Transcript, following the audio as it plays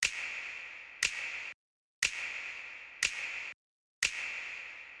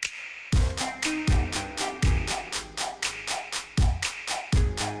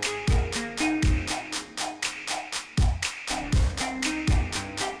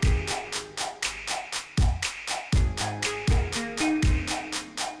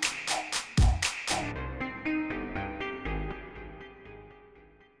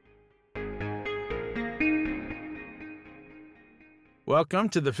Welcome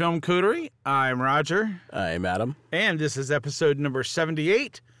to the Film Coterie. I'm Roger. I'm Adam. And this is episode number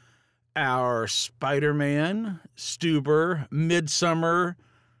 78. Our Spider-Man, Stuber, Midsommar,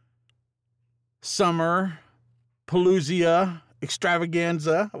 Summer, Palooza,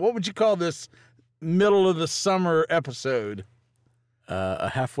 Extravaganza. What would you call this middle of the summer episode? A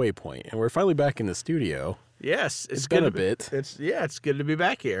halfway point. And we're finally back in the studio. Yes. It's been a bit. It's good to be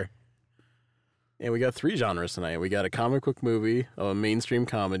back here. And we got three genres tonight. We got a comic book movie, a mainstream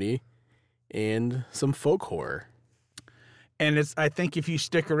comedy, and some folk horror. And I think if you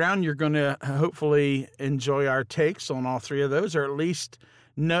stick around, you're going to hopefully enjoy our takes on all three of those, or at least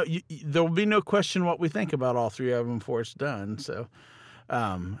there'll be no question what we think about all three of them before it's done. So,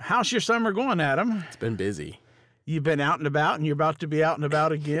 how's your summer going, Adam? It's been busy. You've been out and about, and you're about to be out and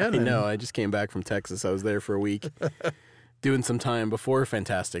about again. I know. I just came back from Texas. I was there for a week. Doing some time before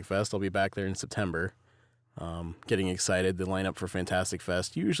Fantastic Fest. I'll be back there in September. Getting excited. The lineup for Fantastic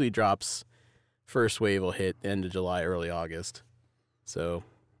Fest usually drops. First wave will hit end of July, early August. So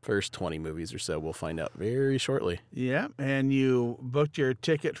first 20 movies or so we'll find out very shortly. Yeah, and you booked your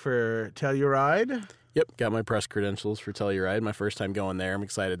ticket for Telluride? Yep, got my press credentials for Telluride. My first time going there. I'm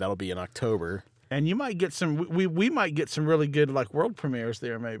excited. That'll be in October. And you might get some, we might get some really good, like, world premieres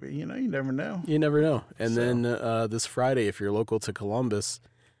there, maybe. You know, you never know. You never know. And then this Friday, if you're local to Columbus,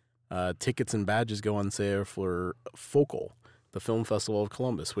 tickets and badges go on sale for Focal, the Film Festival of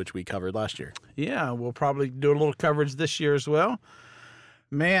Columbus, which we covered last year. Yeah, we'll probably do a little coverage this year as well.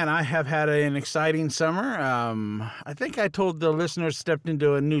 Man, I have had an exciting summer. I think I told the listeners stepped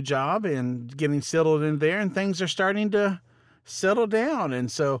into a new job and getting settled in there, and things are starting to settle down.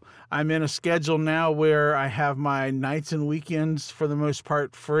 And so I'm in a schedule now where I have my nights and weekends for the most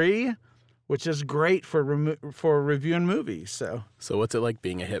part free, which is great for reviewing movies. So what's it like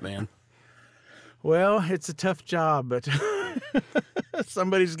being a hitman? Well, it's a tough job, but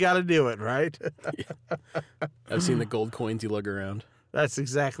somebody's got to do it, right? Yeah. I've seen the gold coins you lug around. That's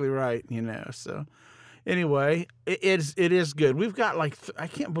exactly right, you know. So anyway, it is good. We've got I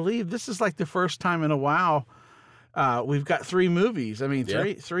can't believe this is like the first time in a while we've got three movies. I mean,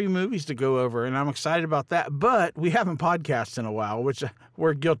 three movies to go over, and I'm excited about that. But we haven't podcasted in a while, which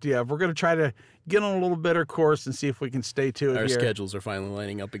we're guilty of. We're going to try to get on a little better course and see if we can stay to it. Our here. schedules are finally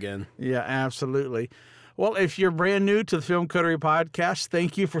lining up again. Yeah, absolutely. Well, if you're brand new to the Film Coterie podcast,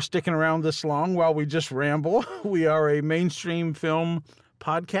 thank you for sticking around this long while we just ramble. We are a mainstream film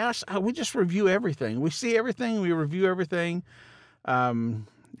podcast. We just review everything. We see everything. We review everything.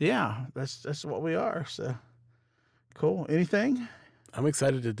 Yeah, that's what we are. So. Cool. Anything? I'm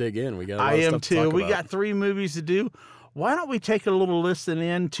excited to dig in. We got. I am too. We got three movies to do. Why don't we take a little listen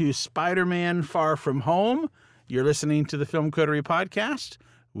in to Spider-Man: Far From Home? You're listening to the Film Coterie podcast.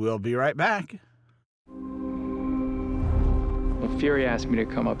 We'll be right back. Well, Fury asked me to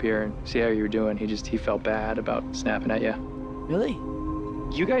come up here and see how you were doing. He felt bad about snapping at you. Really?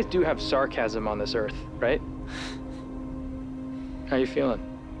 You guys do have sarcasm on this earth, right? How you feeling?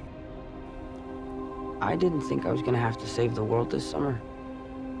 I didn't think I was gonna have to save the world this summer.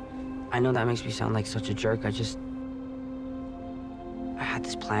 I know that makes me sound like such a jerk. I had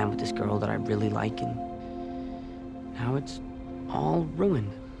this plan with this girl that I really like, and now it's all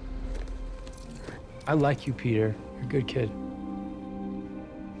ruined. I like you, Peter. You're a good kid.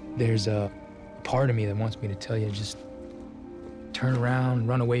 There's a part of me that wants me to tell you, just turn around,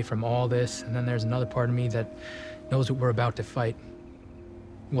 run away from all this, and then there's another part of me that knows that we're about to fight.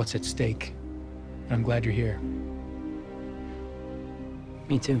 What's at stake? I'm glad you're here.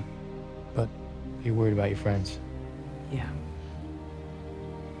 Me too. But you're worried about your friends. Yeah.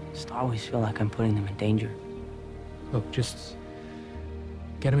 Just always feel like I'm putting them in danger. Look, just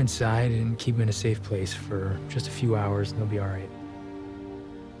get them inside and keep them in a safe place for just a few hours and they'll be all right.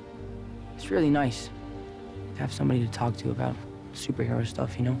 It's really nice to have somebody to talk to about superhero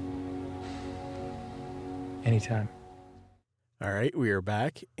stuff, you know? Anytime. All right, we are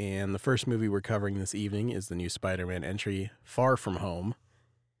back, and the first movie we're covering this evening is the new Spider-Man entry, Far From Home,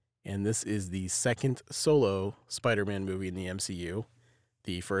 and this is the second solo Spider-Man movie in the MCU.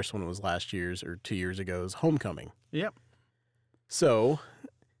 The first one was last year's, or 2 years ago's, Homecoming. Yep. So,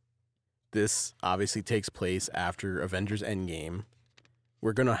 this obviously takes place after Avengers Endgame.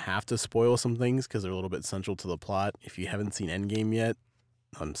 We're going to have to spoil some things because they're a little bit central to the plot. If you haven't seen Endgame yet,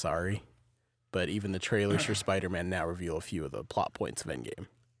 I'm sorry. But even the trailers for Spider-Man now reveal a few of the plot points of Endgame.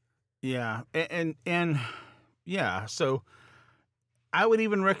 Yeah, and yeah, so I would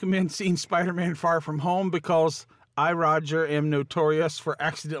even recommend seeing Spider-Man: Far From Home because I, Roger, am notorious for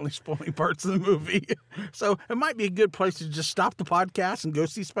accidentally spoiling parts of the movie. So it might be a good place to just stop the podcast and go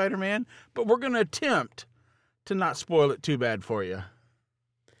see Spider-Man, but we're going to attempt to not spoil it too bad for you.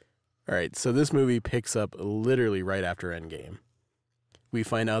 All right, so this movie picks up literally right after Endgame. We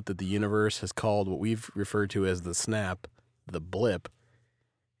find out that the universe has called what we've referred to as the snap, the blip,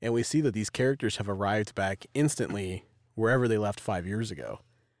 and we see that these characters have arrived back instantly wherever they left 5 years ago.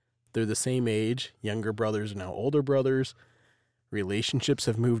 They're the same age, younger brothers are now older brothers, relationships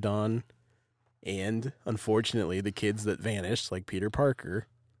have moved on, and unfortunately the kids that vanished, like Peter Parker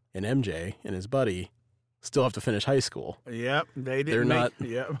and MJ and his buddy, still have to finish high school. Yep, they didn't. They're not.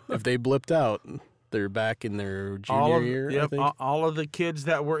 Yep. If they blipped out, they're back in their junior year. Yep, I think. all of the kids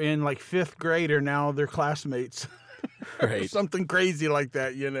that were in like 5th grade are now their classmates. Right. Something crazy like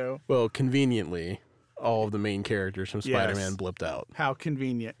that, you know. Well, conveniently, all of the main characters from Spider-Man blipped out. How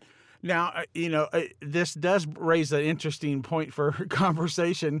convenient. Now, this does raise an interesting point for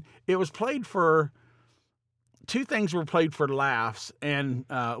conversation. It was played for. 2 things were played for laughs, and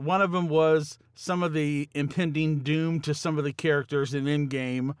one of them was some of the impending doom to some of the characters in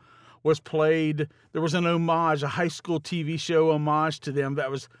Endgame was played. There was an homage, a high school TV show homage to them that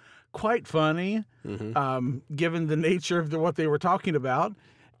was quite funny, given the nature of what they were talking about.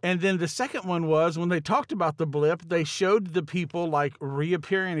 And then the second one was when they talked about the blip, they showed the people like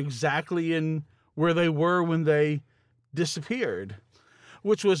reappearing exactly in where they were when they disappeared,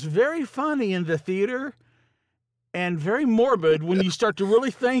 which was very funny in the theater. And very morbid when you start to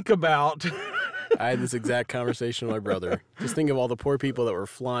really think about. I had this exact conversation with my brother. Just think of all the poor people that were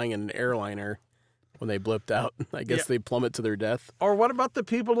flying in an airliner when they blipped out. I guess they plummet to their death. Or what about the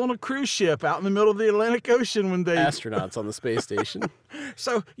people on a cruise ship out in the middle of the Atlantic Ocean when they... Astronauts on the space station.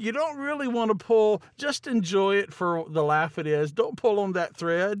 So you don't really want to pull, just enjoy it for the laugh it is. Don't pull on that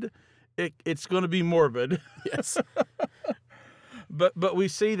thread. It's going to be morbid. Yes. But we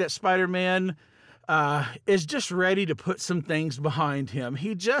see that Spider-Man... is just ready to put some things behind him.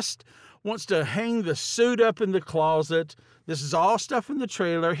 He just wants to hang the suit up in the closet. This is all stuff in the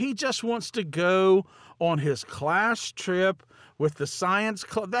trailer. He just wants to go on his class trip with the science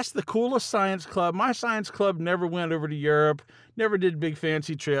club. That's the coolest science club. My science club never went over to Europe, never did big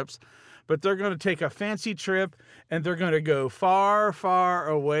fancy trips, but they're going to take a fancy trip and they're going to go far, far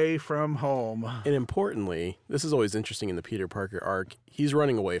away from home. And importantly, this is always interesting in the Peter Parker arc, he's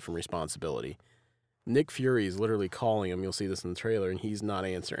running away from responsibility. Nick Fury is literally calling him. You'll see this in the trailer, and he's not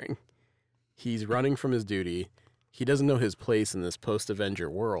answering. He's running from his duty. He doesn't know his place in this post-Avenger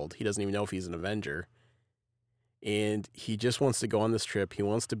world. He doesn't even know if he's an Avenger. And he just wants to go on this trip. He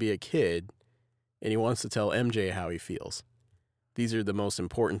wants to be a kid, and he wants to tell MJ how he feels. These are the most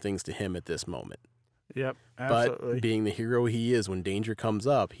important things to him at this moment. Yep, absolutely. But being the hero he is, when danger comes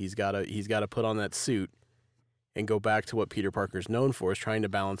up, he's got to put on that suit and go back to what Peter Parker's known for, is trying to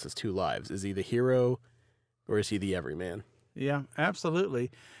balance his 2 lives. Is he the hero or is he the everyman? Yeah,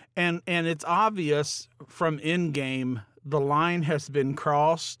 absolutely. And it's obvious from Endgame, the line has been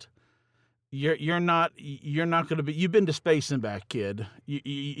crossed. You're not going to be, you've been to space and back, kid.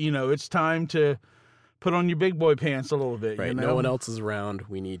 You know, it's time to put on your big boy pants a little bit. Right. You know? No one else is around.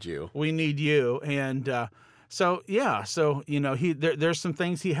 We need you. We need you. And so you know, there's some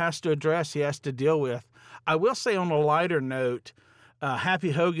things he has to address. He has to deal with. I will say on a lighter note,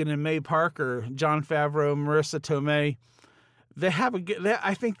 Happy Hogan and May Parker, Jon Favreau, Marissa Tomei,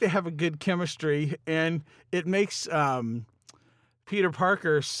 I think they have a good chemistry, and it makes Peter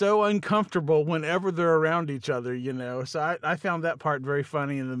Parker so uncomfortable whenever they're around each other, you know. So I found that part very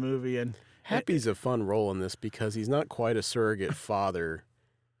funny in the movie. And Happy's a fun role in this because he's not quite a surrogate father,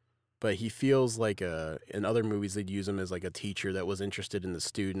 but he feels like in other movies they'd use him as like a teacher that was interested in the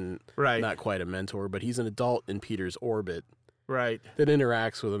student, right? Not quite a mentor, but he's an adult in Peter's orbit, right? That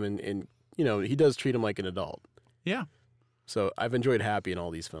interacts with him, and you know, he does treat him like an adult. Yeah. So I've enjoyed Happy in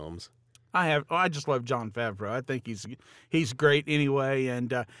all these films. I just love Jon Favreau. I think he's great anyway,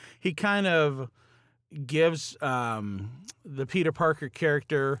 and he kind of gives the Peter Parker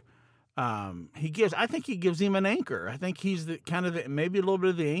character. I think he gives him an anchor. I think he's maybe a little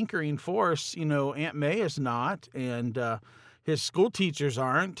bit of the anchoring force. You know, Aunt May is not, and his school teachers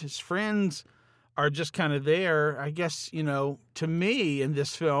aren't. His friends are just kind of there. I guess, you know, to me in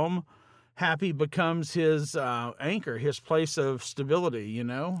this film, Happy becomes his anchor, his place of stability. You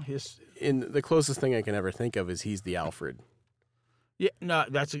know, And the closest thing I can ever think of is he's the Alfred. Yeah, no,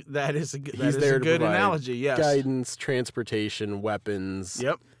 that is a good provide analogy. Yes, guidance, transportation, weapons.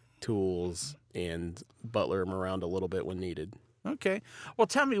 Yep. Tools, and butler him around a little bit when needed. Okay. Well,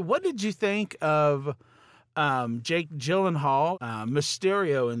 tell me, what did you think of Jake Gyllenhaal,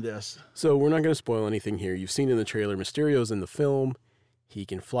 Mysterio in this? So we're not going to spoil anything here. You've seen in the trailer, Mysterio's in the film. He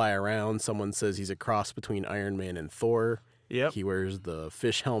can fly around. Someone says he's a cross between Iron Man and Thor. Yep. He wears the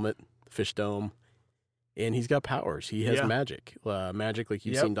fish helmet, the fish dome. And he's got powers. He has magic. Magic like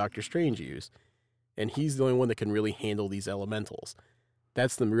you've seen Doctor Strange use. And he's the only one that can really handle these elementals.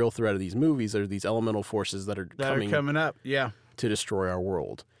 That's the real threat of these movies, are these elemental forces that are coming up, to destroy our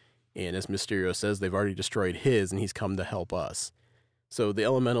world. And as Mysterio says, they've already destroyed his, and he's come to help us. So the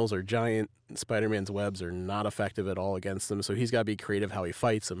elementals are giant. Spider-Man's webs are not effective at all against them, so he's got to be creative how he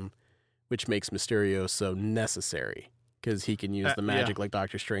fights them, which makes Mysterio so necessary, because he can use the magic like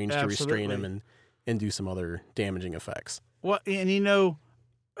Doctor Strange to restrain him and do some other damaging effects. Well, and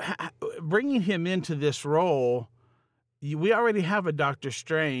bringing him into this role, we already have a Doctor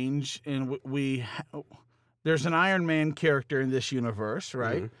Strange, and there's an Iron Man character in this universe,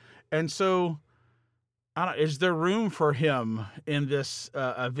 right? Mm-hmm. And so, is there room for him in this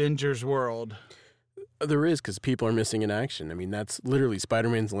Avengers world? There is, because people are missing in action. I mean, that's literally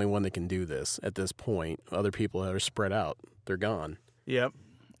Spider-Man's the only one that can do this at this point. Other people that are spread out, they're gone. Yep.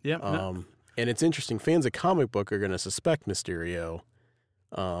 And it's interesting. Fans of comic book are going to suspect Mysterio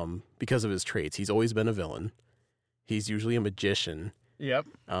because of his traits. He's always been a villain. He's usually a magician. Yep.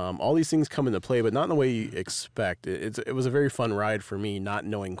 All these things come into play, but not in the way you expect. It was a very fun ride for me, not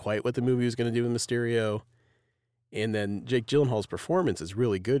knowing quite what the movie was going to do with Mysterio. And then Jake Gyllenhaal's performance is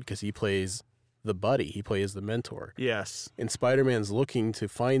really good because he plays the buddy. He plays the mentor. Yes. And Spider-Man's looking to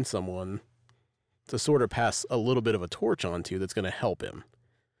find someone to sort of pass a little bit of a torch onto that's going to help him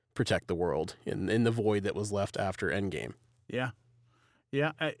protect the world in the void that was left after Endgame. Yeah.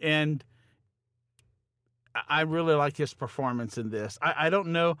 And I really like his performance in this. I don't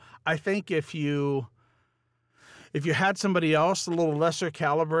know. I think if you had somebody else, a little lesser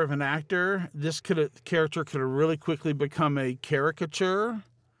caliber of an actor, this character could have really quickly become a caricature.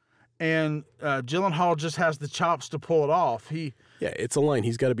 And Gyllenhaal just has the chops to pull it off. It's a line.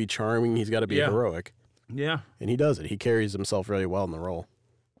 He's got to be charming. He's got to be heroic. Yeah. And he does it. He carries himself really well in the role.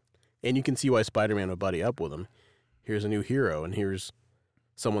 And you can see why Spider-Man would buddy up with him. Here's a new hero, and here's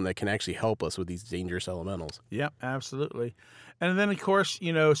someone that can actually help us with these dangerous elementals. Yep, absolutely. And then, of course,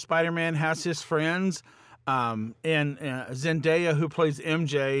 Spider-Man has his friends. And Zendaya, who plays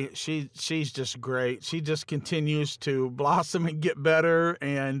MJ, she's just great. She just continues to blossom and get better.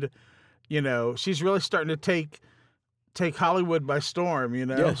 And, she's really starting to take Hollywood by storm,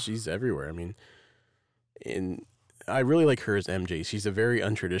 Yeah, she's everywhere. I mean, and I really like her as MJ. She's a very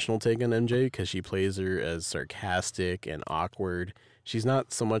untraditional take on MJ because she plays her as sarcastic and awkward. She's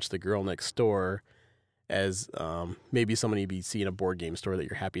not so much the girl next door as maybe somebody you'd see in a board game store that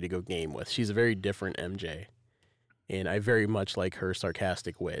you're happy to go game with. She's a very different MJ, and I very much like her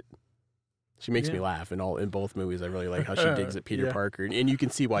sarcastic wit. She makes me laugh in both movies. I really like how she digs at Peter Parker, and you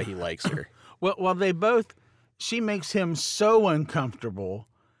can see why he likes her. Well, she makes him so uncomfortable,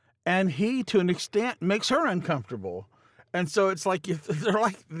 and he, to an extent, makes her uncomfortable. And so it's like they're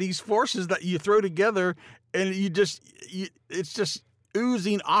like these forces that you throw together, and it's just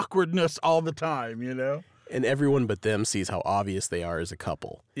oozing awkwardness all the time, And everyone but them sees how obvious they are as a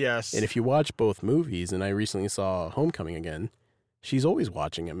couple. Yes. And if you watch both movies, and I recently saw Homecoming again, she's always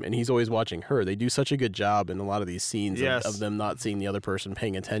watching him, and he's always watching her. They do such a good job in a lot of these scenes of them not seeing the other person,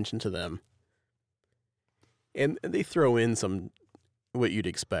 paying attention to them. And they throw in what you'd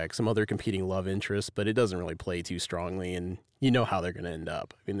expect, some other competing love interests, but it doesn't really play too strongly, and you know how they're going to end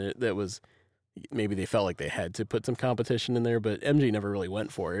up. I mean, that was... Maybe they felt like they had to put some competition in there, but MJ never really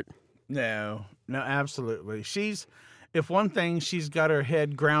went for it. No, absolutely. If one thing, she's got her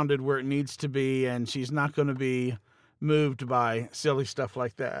head grounded where it needs to be, and she's not going to be moved by silly stuff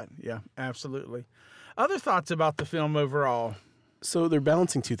like that. Yeah, absolutely. Other thoughts about the film overall? So they're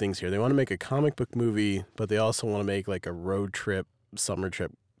balancing two things here. They want to make a comic book movie, but they also want to make like a road trip, summer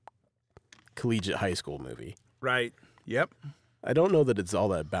trip, collegiate high school movie. Right. Yep. I don't know that it's all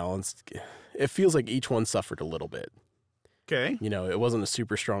that balanced. It feels like each one suffered a little bit. Okay. It wasn't a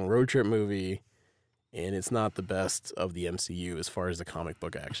super strong road trip movie, and it's not the best of the MCU as far as the comic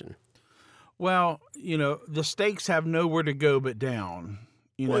book action. Well, the stakes have nowhere to go but down.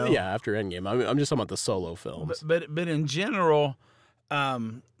 After Endgame. I'm just talking about the solo films. But in general,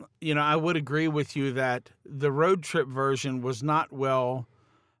 I would agree with you that the road trip version was not was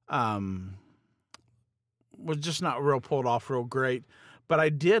just not real pulled off real great. But I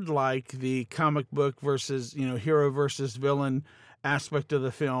did like the comic book versus, hero versus villain aspect of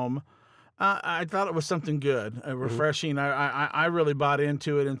the film. I thought it was something good, refreshing. I really bought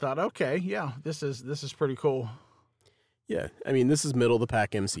into it and thought, okay, yeah, this is pretty cool. Yeah, I mean, this is middle of the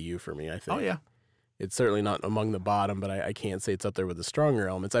pack MCU for me, I think. Oh, yeah. It's certainly not among the bottom, but I can't say it's up there with the stronger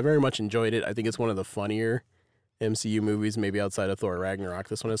elements. I very much enjoyed it. I think it's one of the funnier MCU movies, maybe outside of Thor Ragnarok.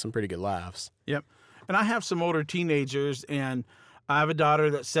 This one has some pretty good laughs. Yep. And I have some older teenagers, and I have a daughter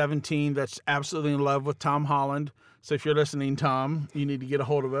that's 17 that's absolutely in love with Tom Holland. So if you're listening, Tom, you need to get a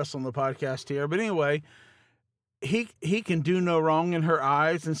hold of us on the podcast here. But anyway, he can do no wrong in her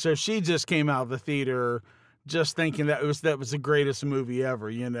eyes, and so she just came out of the theater just thinking that was the greatest movie ever,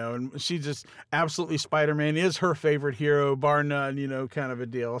 and she just absolutely, Spider-Man is her favorite hero, bar none, kind of a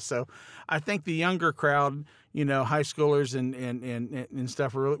deal. So I think the younger crowd, high schoolers and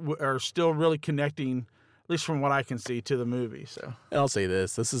stuff are still really connecting, at least from what I can see, to the movie. So, And I'll say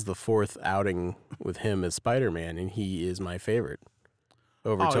this is the 4th outing with him as Spider-Man, and he is my favorite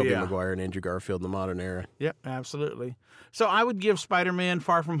over Tobey Maguire and Andrew Garfield in the modern era. Yep, absolutely. So I would give Spider-Man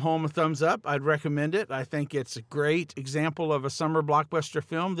Far From Home a thumbs up. I'd recommend it. I think it's a great example of a summer blockbuster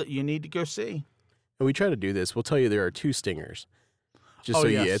film that you need to go see. And we try to do this. We'll tell you there are 2 stingers.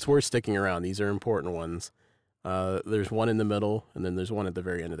 It's worth sticking around. These are important ones. There's one in the middle, and then there's one at the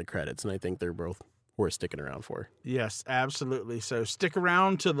very end of the credits, and I think they're both worth sticking around for. Yes, absolutely. So stick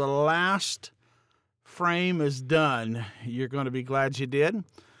around till the last frame is done. You're going to be glad you did.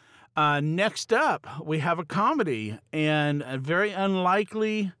 Next up, we have a comedy, and a very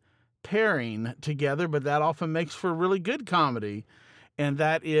unlikely pairing together, but that often makes for really good comedy, and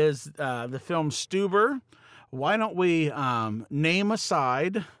that is the film Stuber. Why don't we name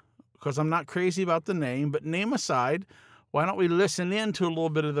aside, because I'm not crazy about the name, but name aside, why don't we listen in to a little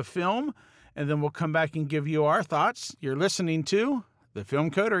bit of the film, and then we'll come back and give you our thoughts. You're listening to the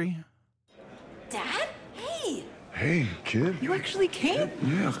Film Coterie. Dad? Hey! Hey, kid. You actually came?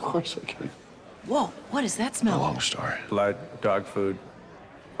 Yeah, of course I can. Whoa, what does that smell? A long story. Blood, dog food,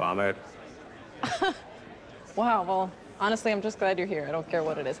 vomit. Wow, well, honestly, I'm just glad you're here. I don't care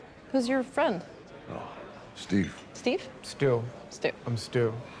what it is. Who's your friend? Oh, Steve. Steve? Stu. Stu. I'm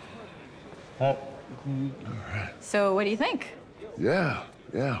Stu. All right. So, what do you think? Yeah,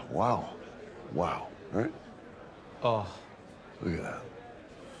 wow. Wow, right? Oh. Look at that.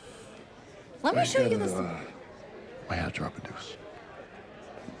 Let me show you this. My hat drop a deuce.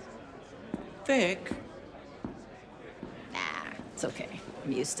 Vic. Nah, it's okay.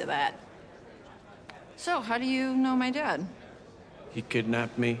 I'm used to that. So, how do you know my dad? He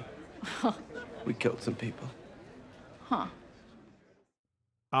kidnapped me. We killed some people. Huh.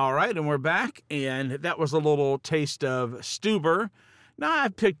 All right, and we're back, and that was a little taste of Stuber. Now,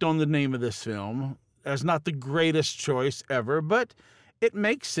 I've picked on the name of this film as not the greatest choice ever, but it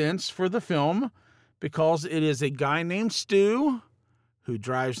makes sense for the film because it is a guy named Stu who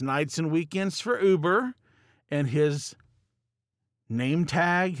drives nights and weekends for Uber, and his name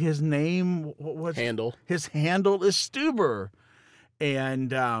tag, his name, Handle. His handle is Stuber.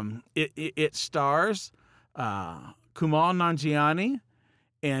 And it stars Kumail Nanjiani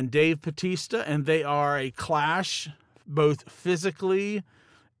and Dave Bautista, and they are a clash both physically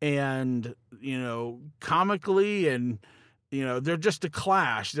and, comically, and, they're just a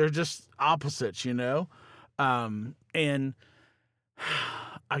clash. They're just opposites, and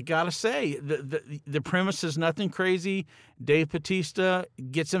I gotta say, the premise is nothing crazy. Dave Bautista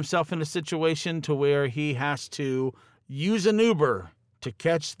gets himself in a situation to where he has to use an Uber to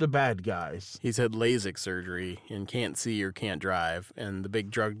catch the bad guys. He's had LASIK surgery and can't see or can't drive, and the big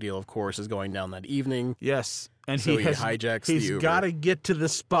drug deal, of course, is going down that evening. Yes, and so he hijacks the Uber. He's got to get to the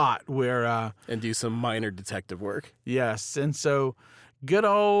spot where and do some minor detective work. Yes, and so good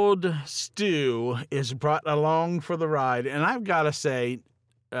old Stu is brought along for the ride, and I've got to say,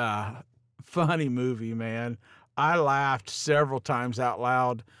 funny movie, man. I laughed several times out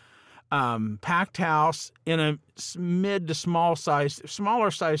loud. Packed house in a mid to smaller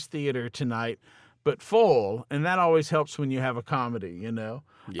size theater tonight, but full, and that always helps when you have a comedy,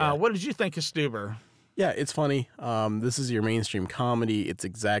 Yeah. What did you think of Stuber? Yeah, it's funny. This is your mainstream comedy. It's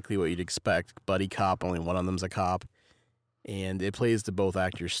exactly what you'd expect. Buddy cop, only one of them's a cop, and it plays to both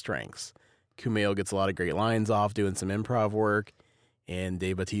actors' strengths. Kumail gets a lot of great lines off doing some improv work, and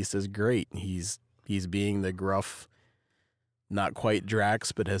Dave Bautista's great. He's being the gruff, not quite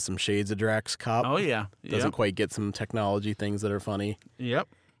Drax, but has some shades of Drax cop. Oh, yeah. Doesn't quite get some technology things that are funny. Yep.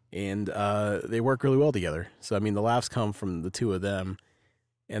 And they work really well together. So, the laughs come from the two of them.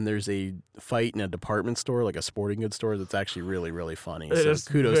 And there's a fight in a department store, like a sporting goods store, that's actually really, really funny. So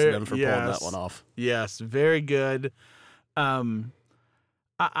kudos to them for pulling that one off. Yes, very good. I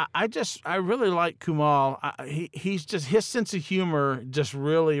really like Kumail. He's just, his sense of humor just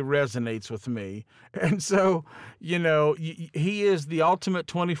really resonates with me. And so, he is the ultimate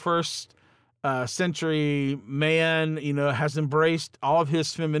 21st century man, has embraced all of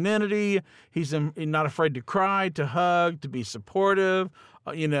his femininity. He's not afraid to cry, to hug, to be supportive.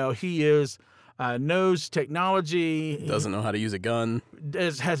 He is knows technology. Doesn't know how to use a gun.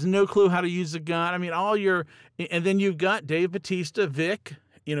 Has no clue how to use a gun. I mean, and then you've got Dave Bautista, Vic.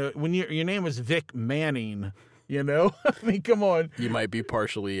 You know, when your name is Vic Manning, you know, I mean, come on. You might be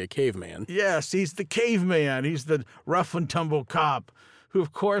partially a caveman. Yes, he's the caveman. He's the rough and tumble cop who,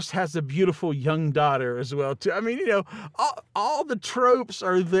 of course, has a beautiful young daughter as well, too. I mean, you know, all the tropes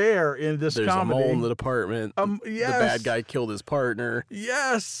are there in this comedy. There's a mole in the department. Yes. The bad guy killed his partner.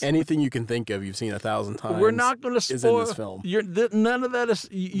 Yes. Anything you can think of, you've seen 1,000 times. We're not going to spoil. Is in this film. None of that is.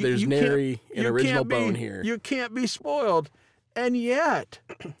 There's nary an original bone here. You can't be spoiled. And yet,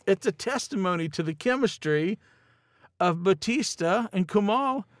 it's a testimony to the chemistry of Bautista and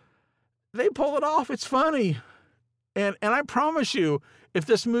Kumail. They pull it off. It's funny. And I promise you, if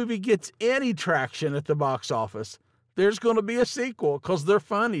this movie gets any traction at the box office, there's going to be a sequel because they're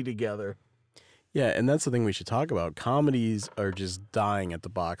funny together. Yeah, and that's the thing we should talk about. Comedies are just dying at the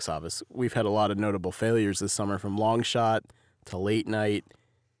box office. We've had a lot of notable failures this summer, from Long Shot to Late Night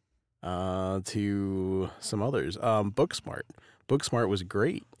to some others. Booksmart. Booksmart was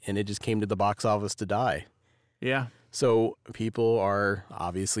great, and it just came to the box office to die. Yeah. So people are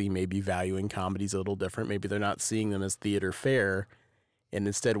obviously maybe valuing comedies a little different. Maybe they're not seeing them as theater fare and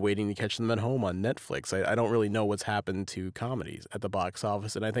instead waiting to catch them at home on Netflix. I don't really know what's happened to comedies at the box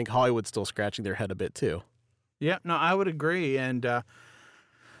office, and I think Hollywood's still scratching their head a bit too. Yeah, no, I would agree. And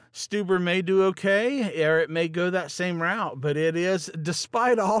Stuber may do okay, or it may go that same route, but it is,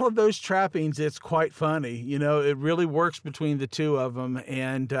 despite all of those trappings, it's quite funny. You know, it really works between the two of them,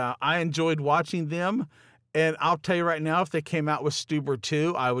 and I enjoyed watching them. And I'll tell you right now, if they came out with Stuber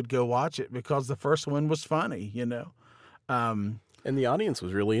 2, I would go watch it because the first one was funny, you know. And the audience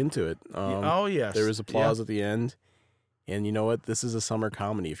was really into it. Oh, yes. There was applause at the end. And you know what? This is a summer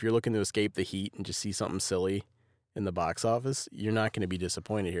comedy. If you're looking to escape the heat and just see something silly in the box office, you're not going to be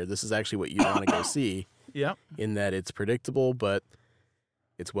disappointed here. This is actually what you want to go see. Yep. In that it's predictable, but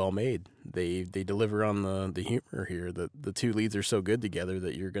it's well made. They deliver on the humor here. The two leads are so good together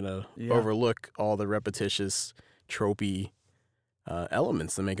that you're going to overlook all the repetitious, tropey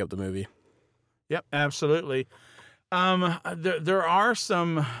elements that make up the movie. Yep, absolutely. There are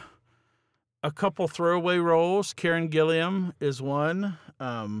a couple throwaway roles. Karen Gilliam is one.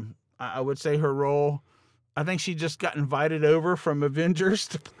 I would say her role, I think she just got invited over from Avengers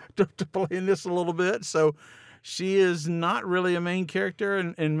to play in this a little bit. So she is not really a main character,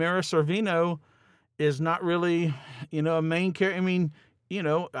 and Mira Sorvino is not really, you know, a main character. I mean, you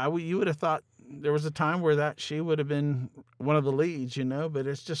know, you would have thought there was a time where she would have been one of the leads, you know, but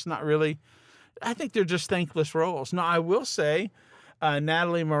it's just not really. I think they're just thankless roles. Now, I will say,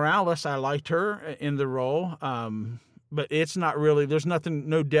 Natalie Morales, I liked her in the role, but it's not really. There's nothing,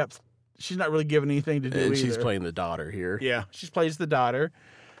 no depth. She's not really given anything to do. And either. She's playing the daughter here. Yeah, she plays the daughter.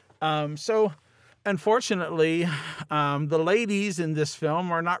 So. Unfortunately, the ladies in this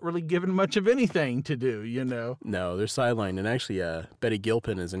film are not really given much of anything to do, you know. No, they're sidelined. And actually, Betty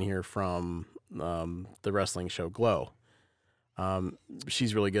Gilpin is in here from the wrestling show Glow.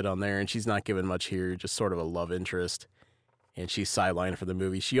 She's really good on there, and she's not given much here, just sort of a love interest. And she's sidelined for the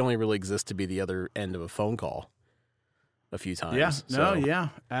movie. She only really exists to be the other end of a phone call a few times. Yeah, so yeah,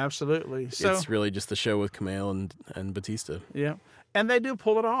 absolutely. So it's really just the show with Kumail and Bautista. Yeah. And they do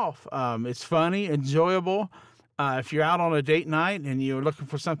pull it off. It's funny, enjoyable. If you're out on a date night and you're looking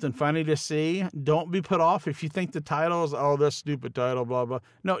for something funny to see, don't be put off if you think the title is, oh, this stupid title, blah, blah.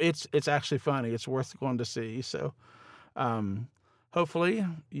 No, it's actually funny. It's worth going to see. So hopefully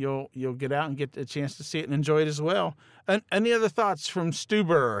you'll get out and get a chance to see it and enjoy it as well. And any other thoughts from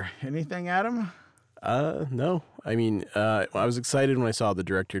Stuber? Anything, Adam? No. I mean, I was excited when I saw the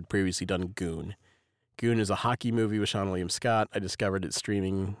director had previously done Goon. Goon is a hockey movie with Sean William Scott. I discovered it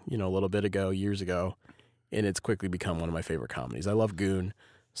streaming, a little bit ago, years ago, and it's quickly become one of my favorite comedies. I love Goon,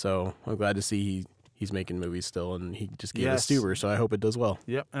 so I'm glad to see he's making movies still, and he just gave us Stuber, so I hope it does well.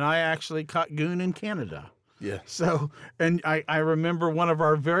 Yep, and I actually caught Goon in Canada. Yeah. So, and I remember one of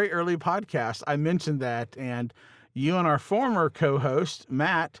our very early podcasts, I mentioned that, and you and our former co-host,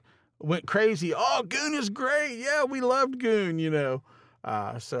 Matt, went crazy. Oh, Goon is great. Yeah, we loved Goon,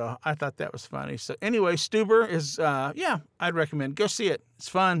 So I thought that was funny. So anyway, Stuber is, I'd recommend. Go see it. It's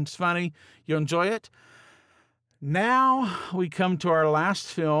fun. It's funny. You'll enjoy it. Now we come to our last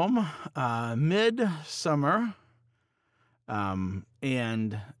film, Midsommar.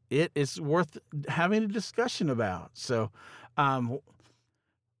 And it is worth having a discussion about. So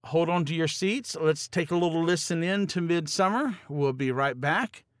hold on to your seats. Let's take a little listen in to Midsommar. We'll be right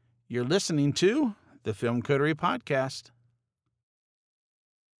back. You're listening to the Film Coterie Podcast.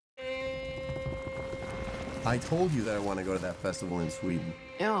 I told you that I want to go to that festival in Sweden.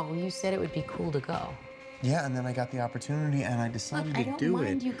 Oh, you said it would be cool to go. Yeah, and then I got the opportunity and I decided Look, to I do don't it.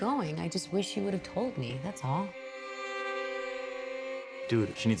 mind you going. I just wish you would have told me, that's all.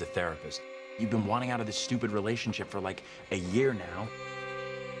 Dude, she needs a therapist. You've been wanting out of this stupid relationship for like a year now.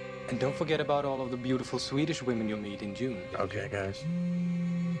 And don't forget about all of the beautiful Swedish women you'll meet in June. Okay, guys.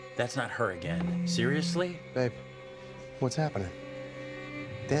 That's not her again. Seriously? Babe, what's happening?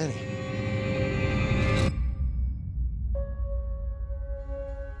 Danny.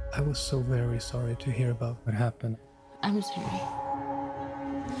 I was so very sorry to hear about what happened. I'm sorry.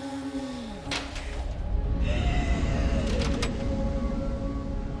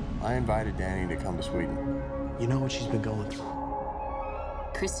 I invited Danny to come to Sweden. You know what she's been going through.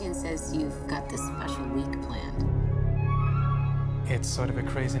 Christian says you've got this special week planned. It's sort of a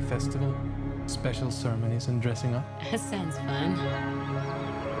crazy festival. Special ceremonies and dressing up. That sounds fun.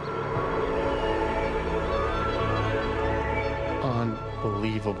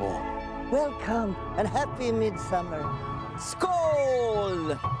 Unbelievable. Welcome and happy midsummer.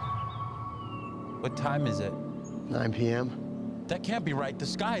 Skål! What time is it? 9 p.m. That can't be right. The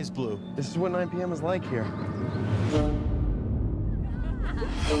sky is blue. This is what 9 p.m. is like here.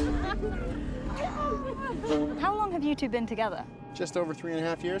 How long have you two been together? Just over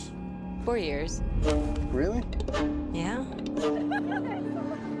 3.5 years. 4 years. Really? Yeah?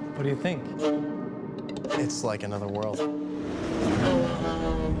 What do you think? It's like another world.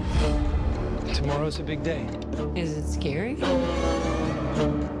 Tomorrow's a big day. Is it scary?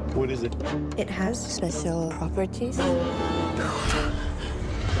 What is it? It has special properties.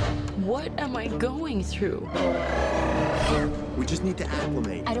 What am I going through? We just need to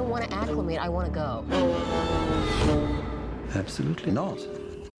acclimate. I don't want to acclimate. I want to go. Absolutely not.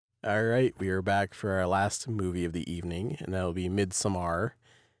 All right, we are back for our last movie of the evening, and that will be Midsommar,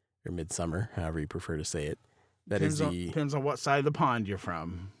 or Midsummer, however you prefer to say it. Depends on what side of the pond you're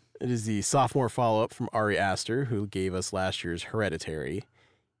from. It is the sophomore follow-up from Ari Aster, who gave us last year's Hereditary.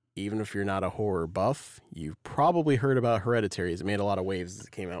 Even if you're not a horror buff, you've probably heard about Hereditary, as it made a lot of waves as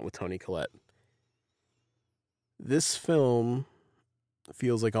it came out with Toni Collette. This film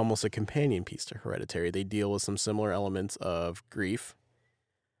feels like almost a companion piece to Hereditary. They deal with some similar elements of grief,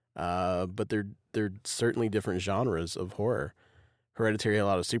 but they're certainly different genres of horror. Hereditary had a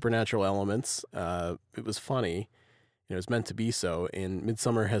lot of supernatural elements. It was funny. It was meant to be so. And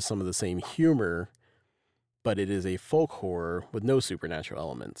Midsommar has some of the same humor, but it is a folk horror with no supernatural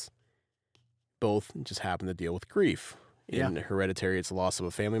elements. Both just happen to deal with grief. In Hereditary, it's the loss of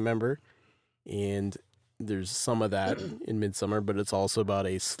a family member, and there's some of that in Midsommar, but it's also about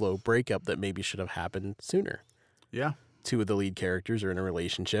a slow breakup that maybe should have happened sooner. Yeah. Two of the lead characters are in a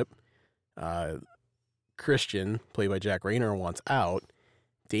relationship. Christian, played by Jack Rayner, wants out.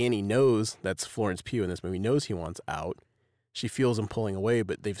 Danny knows, that's Florence Pugh in this movie, knows he wants out. She feels him pulling away,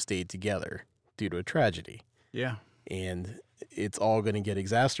 but they've stayed together due to a tragedy. Yeah. And it's all going to get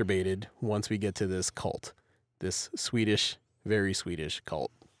exacerbated once we get to this cult, this Swedish, very Swedish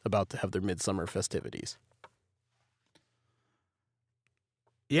cult about to have their midsummer festivities.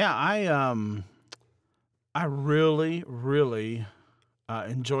 Yeah, I really, really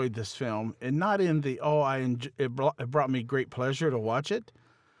enjoyed this film, and not in the it brought me great pleasure to watch it,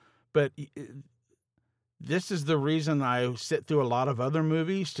 but this is the reason I sit through a lot of other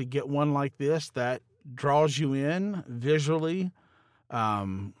movies to get one like this that draws you in visually,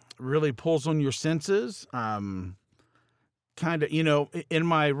 really pulls on your senses. Kind of, in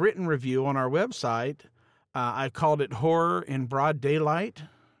my written review on our website, I called it horror in broad daylight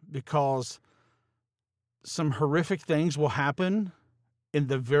because some horrific things will happen in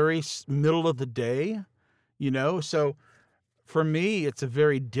the very middle of the day, so for me, it's a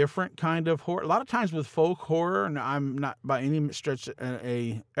very different kind of horror. A lot of times with folk horror, and I'm not by any stretch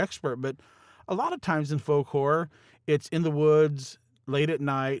a expert, but a lot of times in folk horror, it's in the woods, late at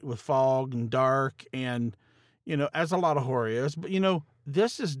night with fog and dark, and, as a lot of horror is. But,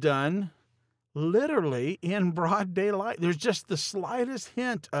 this is done literally in broad daylight. There's just the slightest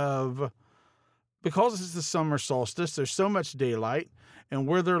hint of, because it's the summer solstice, there's so much daylight, and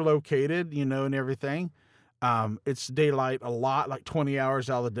where they're located, and everything, it's daylight a lot, like 20 hours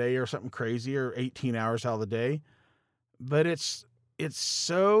out of the day or something crazy, or 18 hours out of the day. But it's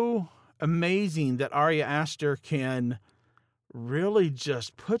so amazing that Ari Aster can really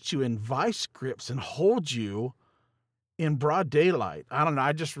just put you in vice grips and hold you in broad daylight. I don't know.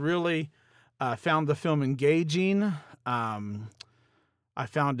 I just really found the film engaging. I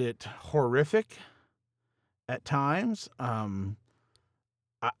found it horrific at times.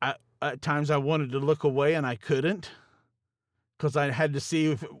 At times I wanted to look away and I couldn't, because I had to see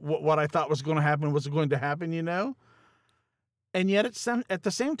if what I thought was going to happen was going to happen, And yet at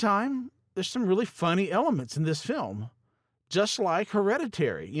the same time, there's some really funny elements in this film, just like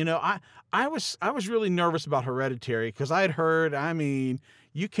Hereditary. I was really nervous about Hereditary because I had heard,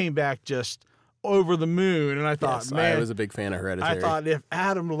 you came back just over the moon, and I thought, yes, man, I was a big fan of Hereditary. I thought if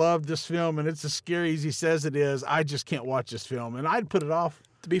Adam loved this film and it's as scary as he says it is, I just can't watch this film, and I'd put it off.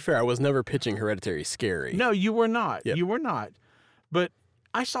 To be fair, I was never pitching Hereditary scary. No, you were not. Yep. You were not. But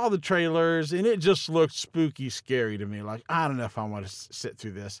I saw the trailers, and it just looked spooky scary to me. Like, I don't know if I want to sit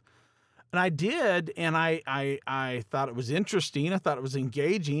through this. And I did, and I thought it was interesting. I thought it was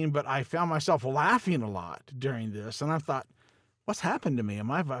engaging, but I found myself laughing a lot during this. And I thought, what's happened to me?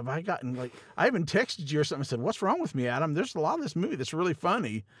 Have I gotten, I even texted you or something and said, what's wrong with me, Adam? There's a lot of this movie that's really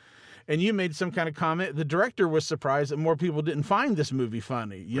funny. And you made some kind of comment. The director was surprised that more people didn't find this movie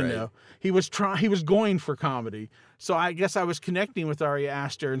funny. You know, he was going for comedy. So I guess I was connecting with Ari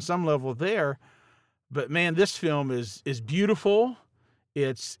Aster in some level there. But man, this film is beautiful.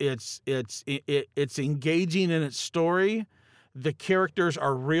 It's engaging in its story. The characters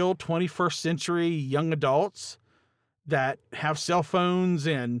are real 21st century young adults that have cell phones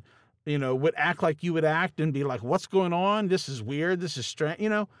and, would act like you would act and be like, what's going on? This is weird. This is strange.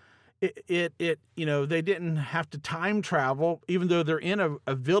 They didn't have to time travel, even though they're in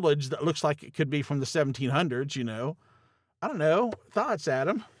a village that looks like it could be from the 1700s, I don't know. Thoughts,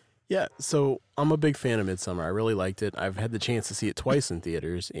 Adam? Yeah, so I'm a big fan of Midsommar. I really liked it. I've had the chance to see it twice in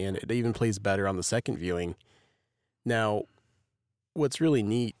theaters, and it even plays better on the second viewing. Now, what's really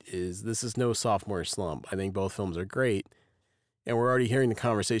neat is this is no sophomore slump. I think both films are great, and we're already hearing the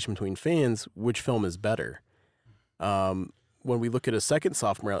conversation between fans, which film is better. When we look at a second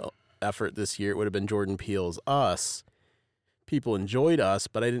sophomore effort this year, it would have been Jordan Peele's Us. People enjoyed Us,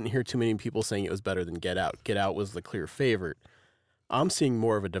 but I didn't hear too many people saying it was better than Get Out. Get Out was the clear favorite. I'm seeing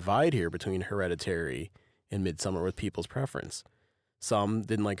more of a divide here between Hereditary and Midsommar with people's preference. Some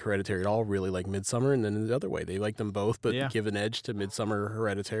didn't like Hereditary at all, really like Midsommar, and then the other way. They liked them both, but give an edge to Midsommar or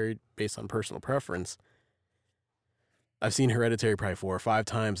Hereditary based on personal preference. I've seen Hereditary probably 4 or 5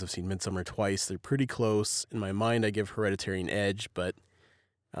 times. I've seen Midsommar twice. They're pretty close. In my mind, I give Hereditary an edge, but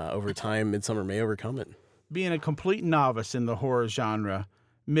over time, Midsommar may overcome it. Being a complete novice in the horror genre,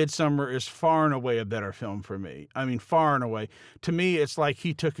 Midsommar is far and away a better film for me. I mean, far and away. To me, it's like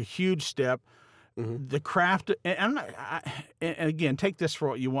he took a huge step. Mm-hmm. The craft, and again, take this for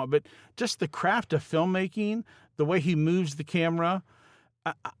what you want, but just the craft of filmmaking, the way he moves the camera,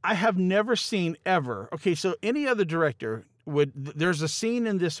 I have never seen ever. Okay, so any other director there's a scene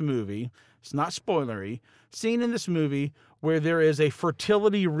in this movie, it's not spoilery, scene in this movie where there is a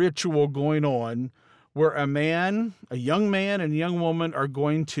fertility ritual going on where a young man and a young woman are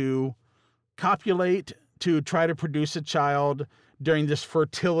going to copulate to try to produce a child during this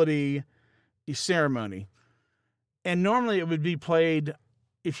fertility ceremony. And normally it would be played,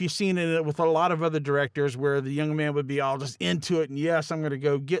 if you've seen it with a lot of other directors, where the young man would be all just into it and yes, I'm going to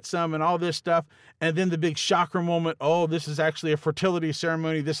go get some and all this stuff. And then the big shocker moment, oh, this is actually a fertility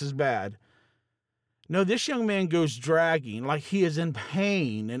ceremony. This is bad. No, this young man goes dragging like he is in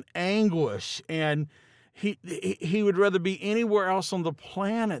pain and anguish, and he would rather be anywhere else on the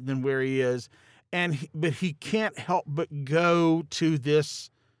planet than where he is, but he can't help but go to this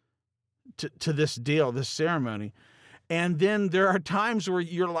deal, this ceremony. And then there are times where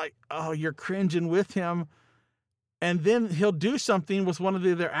you're like, oh, you're cringing with him, and then he'll do something with one of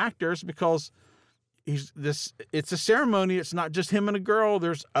the other actors because it's a ceremony. It's not just him and a girl.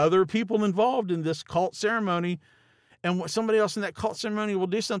 There's other people involved in this cult ceremony. And somebody else in that cult ceremony will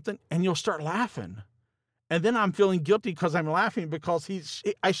do something and you'll start laughing. And then I'm feeling guilty because I'm laughing because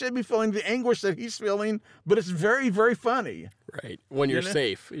I should be feeling the anguish that he's feeling, but it's very, very funny. Right. When you're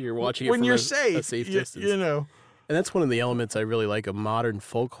safe, you're watching it when from you're a safe, safe distance. And that's one of the elements I really like of modern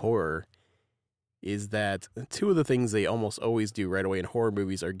folk horror is that 2 of the things they almost always do right away in horror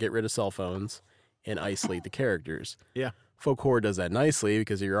movies are get rid of cell phones and isolate the characters. Yeah. Folk horror does that nicely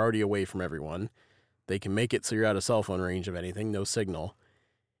because you're already away from everyone. They can make it so you're out of cell phone range of anything, no signal.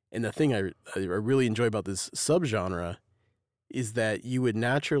 And the thing I really enjoy about this subgenre is that you would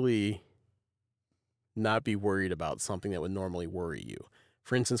naturally not be worried about something that would normally worry you.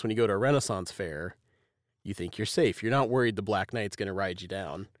 For instance, when you go to a Renaissance fair, you think you're safe. You're not worried the Black Knight's going to ride you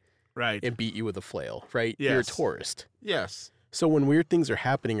down. Right. And beat you with a flail, right? Yes. You're a tourist. Yes. So when weird things are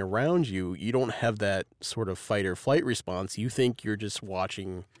happening around you, you don't have that sort of fight or flight response. You think you're just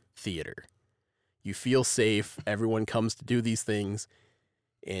watching theater. You feel safe. Everyone comes to do these things.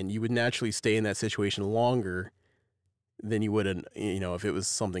 And you would naturally stay in that situation longer than you would, if it was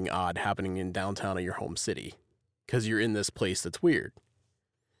something odd happening in downtown of your home city. because you're in this place that's weird.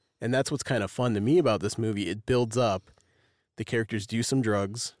 And that's what's kind of fun to me about this movie. It builds up. The characters do some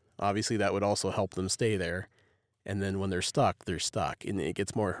drugs. Obviously, that would also help them stay there. And then when they're stuck, they're stuck. And it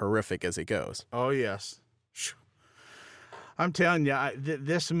gets more horrific as it goes. Oh, yes. I'm telling you,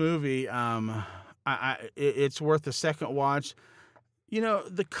 this movie, it's worth a second watch. You know,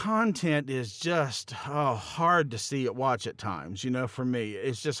 the content is just hard to watch at times, for me.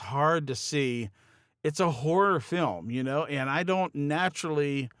 It's just hard to see. It's a horror film, and I don't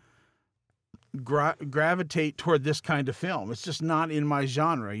naturally gravitate toward this kind of film. It's just not in my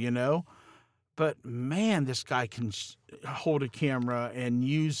genre, But, man, this guy can hold a camera and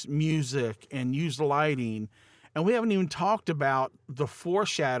use music and use lighting. And we haven't even talked about the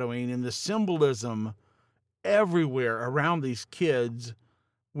foreshadowing and the symbolism everywhere around these kids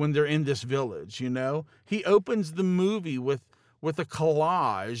when they're in this village, He opens the movie with a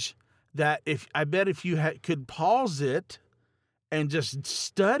collage that I bet if you could pause it and just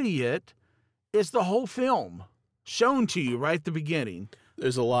study it, it's the whole film shown to you right at the beginning.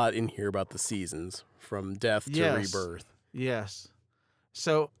 There's a lot in here about the seasons, from death to rebirth. Yes.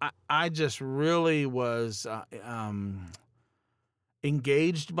 So I just really was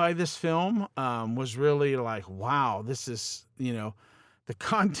engaged by this film, was really like, wow, this is, the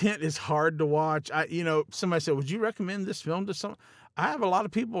content is hard to watch. Somebody said, would you recommend this film to someone? I have a lot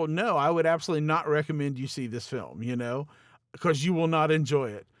of people, no, I would absolutely not recommend you see this film, because you will not enjoy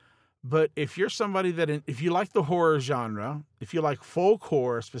it. But if you're somebody if you like the horror genre, if you like folk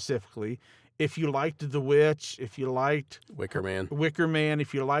horror specifically, if you liked The Witch, if you liked Wicker Man,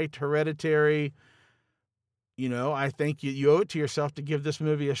 if you liked Hereditary, I think you owe it to yourself to give this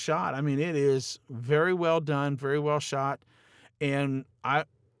movie a shot. I mean, it is very well done, very well shot. And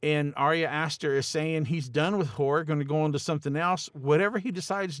Ari Aster is saying he's done with horror, going to go on to something else. Whatever he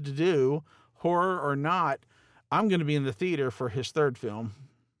decides to do, horror or not, I'm going to be in the theater for his third film.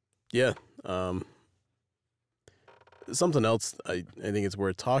 Yeah. Something else I think it's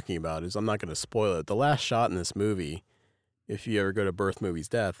worth talking about is, I'm not going to spoil it. The last shot in this movie, if you ever go to Birth Movies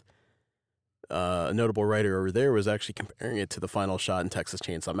Death, a notable writer over there was actually comparing it to the final shot in Texas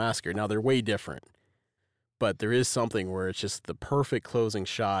Chainsaw Massacre. Now, they're way different, but there is something where it's just the perfect closing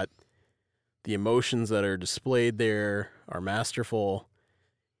shot. The emotions that are displayed there are masterful,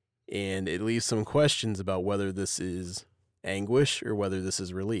 and it leaves some questions about whether this is anguish or whether this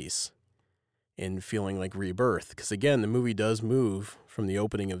is release and feeling like rebirth. Because again, the movie does move from the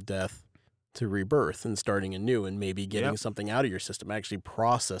opening of death to rebirth and starting anew and maybe getting something out of your system, actually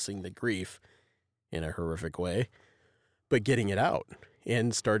processing the grief in a horrific way, but getting it out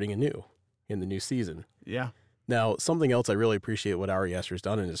and starting anew in the new season. Yeah. Now, something else I really appreciate what Ari Aster's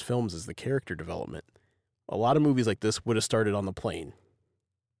done in his films is the character development. A lot of movies like this would have started on the plane,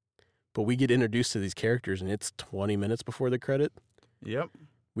 but we get introduced to these characters and it's 20 minutes before the credit. Yep.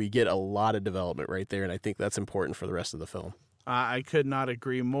 We get a lot of development right there, and I think that's important for the rest of the film. I could not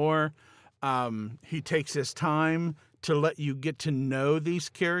agree more. He takes his time to let you get to know these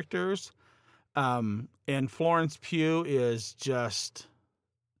characters. And Florence Pugh is just,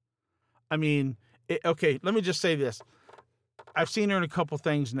 okay, let me just say this. I've seen her in a couple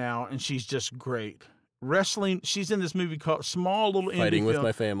things now, and she's just great. Wrestling, she's in this movie called Small Little Indie Fighting with film,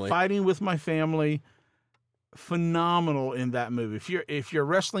 My Family. Fighting with My Family. Phenomenal in that movie. If you're a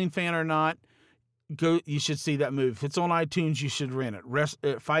wrestling fan or not, you should see that movie. If it's on iTunes, you should rent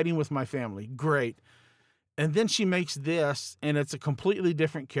it. Fighting with My Family. Great. And then she makes this, and it's a completely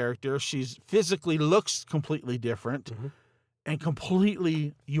different character. She's physically looks completely different, and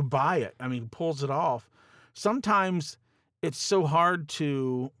completely, you buy it. Pulls it off. Sometimes it's so hard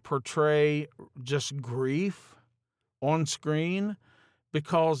to portray just grief on screen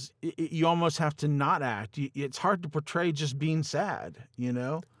because you almost have to not act. It's hard to portray just being sad,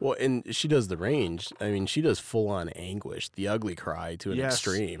 Well, and she does the range. She does full-on anguish, the ugly cry to an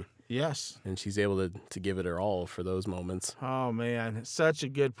extreme. Yes. And she's able to give it her all for those moments. Oh, man. Such a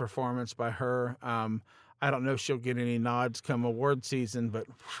good performance by her. I don't know if she'll get any nods come award season, but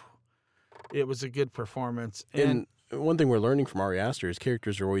it was a good performance. And one thing we're learning from Ari Aster is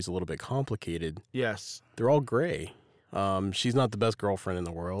characters are always a little bit complicated. Yes. They're all gray. She's not the best girlfriend in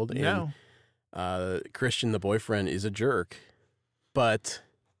the world. No. And Christian, the boyfriend, is a jerk, but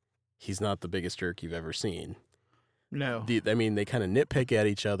he's not the biggest jerk you've ever seen. No. They kind of nitpick at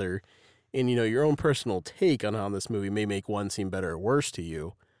each other, and your own personal take on how this movie may make one seem better or worse to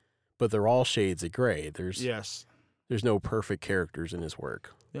you, but they're all shades of gray. There's no perfect characters in his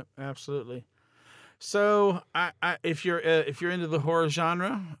work. Yep, absolutely. So, if you're into the horror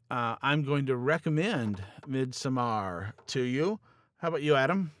genre, I'm going to recommend Midsommar to you. How about you,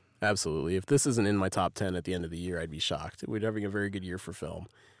 Adam? Absolutely. If this isn't in my top 10 at the end of the year, I'd be shocked. We're having a very good year for film.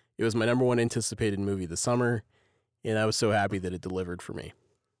 It was my number one anticipated movie this summer, and I was so happy that it delivered for me.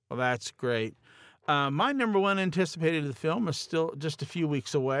 Well, that's great. My number one anticipated film is still just a few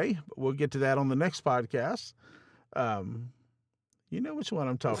weeks away, but we'll get to that on the next podcast. You know which one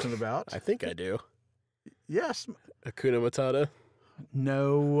I'm talking about. I think I do. Yes. Hakuna Matata?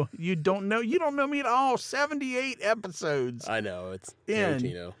 No, you don't know. You don't know me at all. 78 episodes. I know. It's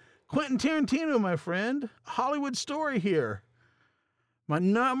Tarantino. Quentin Tarantino, my friend. Hollywood story here. My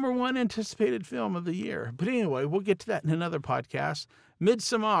number one anticipated film of the year. But anyway, we'll get to that in another podcast.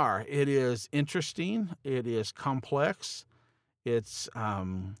 Midsommar. It is interesting. It is complex. It's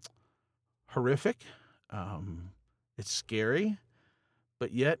horrific. It's scary.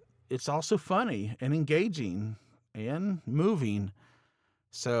 But yet it's also funny and engaging and moving.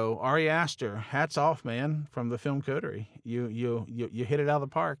 So Ari Aster, hats off, man, from the Film Coterie. You hit it out of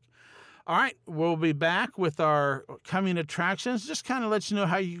the park. All right, we'll be back with our coming attractions. Just kind of let you know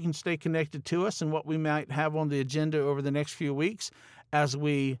how you can stay connected to us and what we might have on the agenda over the next few weeks as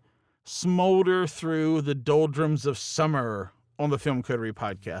we smolder through the doldrums of summer on the Film Coterie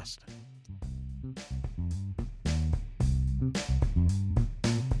podcast.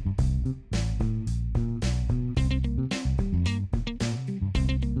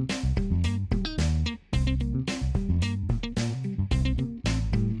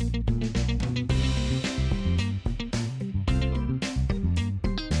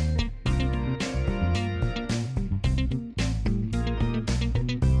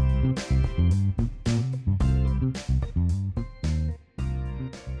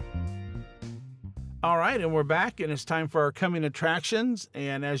 All right, and we're back, and it's time for our coming attractions.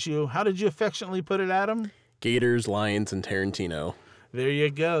 And how did you affectionately put it, Adam? Gators, Lions, and Tarantino. There you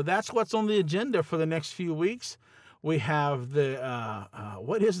go. That's what's on the agenda for the next few weeks. We have the,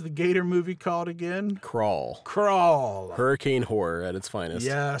 what is the Gator movie called again? Crawl. Hurricane horror at its finest.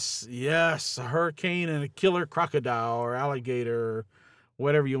 Yes. A hurricane and a killer crocodile or alligator, or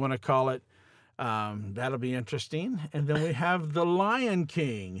whatever you want to call it. That'll be interesting. And then we have The Lion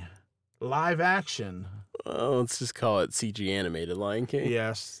King. Live action. Oh, let's just call it CG animated Lion King.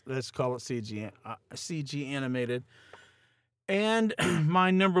 Yes, let's call it CG animated. And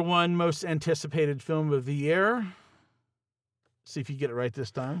my number one most anticipated film of the year. See if you get it right this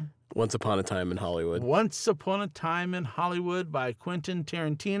time. Once Upon a Time in Hollywood. Once Upon a Time in Hollywood by Quentin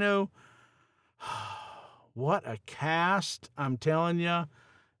Tarantino. What a cast, I'm telling you.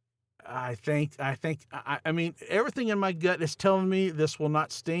 I mean, everything in my gut is telling me this will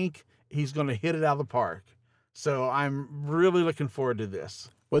not stink. He's going to hit it out of the park. So I'm really looking forward to this.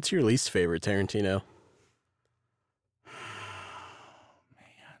 What's your least favorite Tarantino? Man.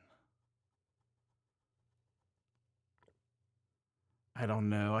 I don't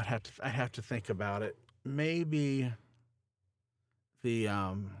know. I'd have to think about it. Maybe the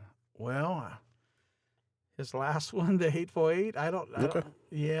his last one, The Hateful Eight. I don't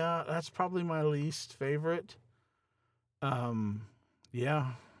yeah, that's probably my least favorite. Yeah.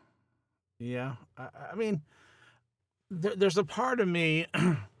 I mean, there's a part of me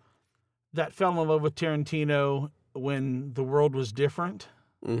that fell in love with Tarantino when the world was different.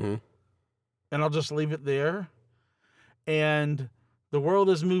 Mm-hmm. And I'll just leave it there. And the world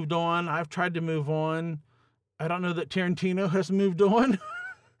has moved on. I've tried to move on. I don't know that Tarantino has moved on.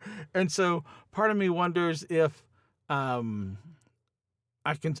 And so part of me wonders if I'm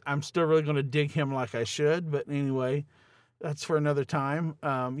still really going to dig him like I should. But anyway, that's for another time.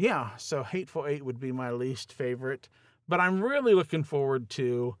 So Hateful Eight would be my least favorite. But I'm really looking forward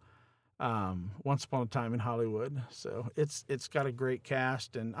to Once Upon a Time in Hollywood. So it's got a great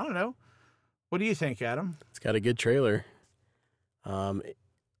cast. And I don't know. What do you think, Adam? It's got a good trailer.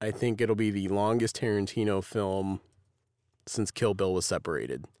 I think it'll be the longest Tarantino film since Kill Bill was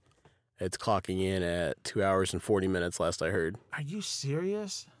separated. It's clocking in at 2 hours and 40 minutes last I heard. Are you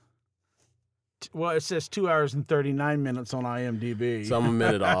serious? Well, it says 2 hours and 39 minutes on IMDb. So I'm a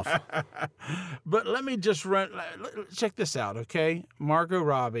minute off. But let me just check this out, okay? Margot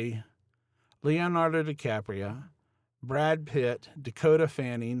Robbie, Leonardo DiCaprio, Brad Pitt, Dakota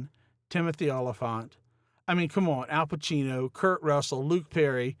Fanning, Timothy Olyphant. I mean, come on, Al Pacino, Kurt Russell, Luke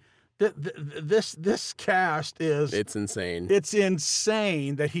Perry. This cast is... It's insane. It's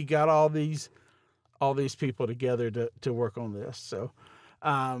insane that he got all these people together to work on this. So...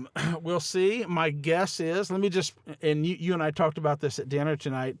 we'll see. My guess is, let me just, and you and I talked about this at dinner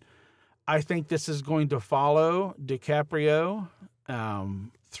tonight. I think this is going to follow DiCaprio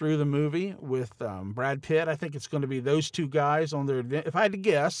through the movie with Brad Pitt. I think it's going to be those two guys on their adventure. If I had to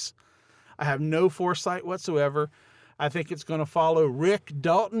guess, I have no foresight whatsoever. I think it's going to follow Rick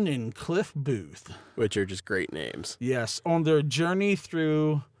Dalton and Cliff Booth. Which are just great names. Yes, on their journey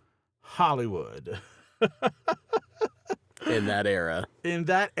through Hollywood. In that era. In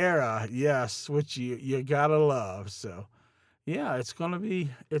that era, yes, which you gotta love. So, yeah, it's gonna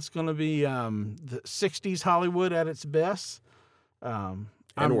be the '60s Hollywood at its best, and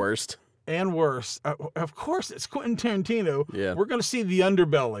worst. And worse. Of course, it's Quentin Tarantino. Yeah, we're gonna see the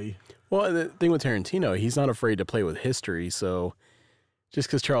underbelly. Well, the thing with Tarantino, he's not afraid to play with history. So, just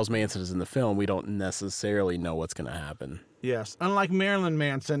because Charles Manson is in the film, we don't necessarily know what's going to happen. Yes, unlike Marilyn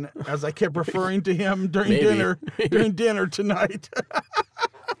Manson, as I kept referring to him during dinner tonight.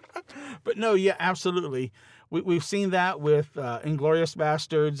 But no, yeah, absolutely. We've seen that with Inglourious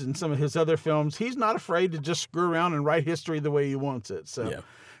Bastards and some of his other films. He's not afraid to just screw around and write history the way he wants it. So,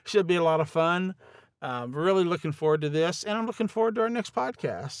 should be a lot of fun. Really looking forward to this, and I'm looking forward to our next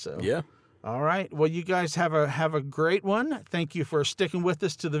podcast. So, yeah. All right. Well, you guys have a great one. Thank you for sticking with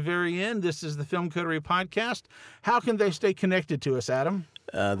us to the very end. This is the Film Coterie podcast. How can they stay connected to us, Adam?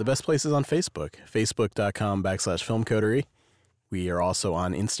 The best place is on Facebook, facebook.com/Film Coterie. We are also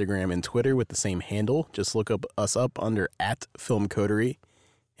on Instagram and Twitter with the same handle. Just look us up under @Film Coterie.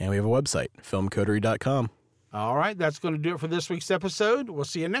 And we have a website, filmcoterie.com. All right. That's going to do it for this week's episode. We'll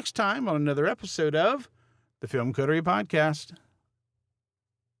see you next time on another episode of the Film Coterie podcast.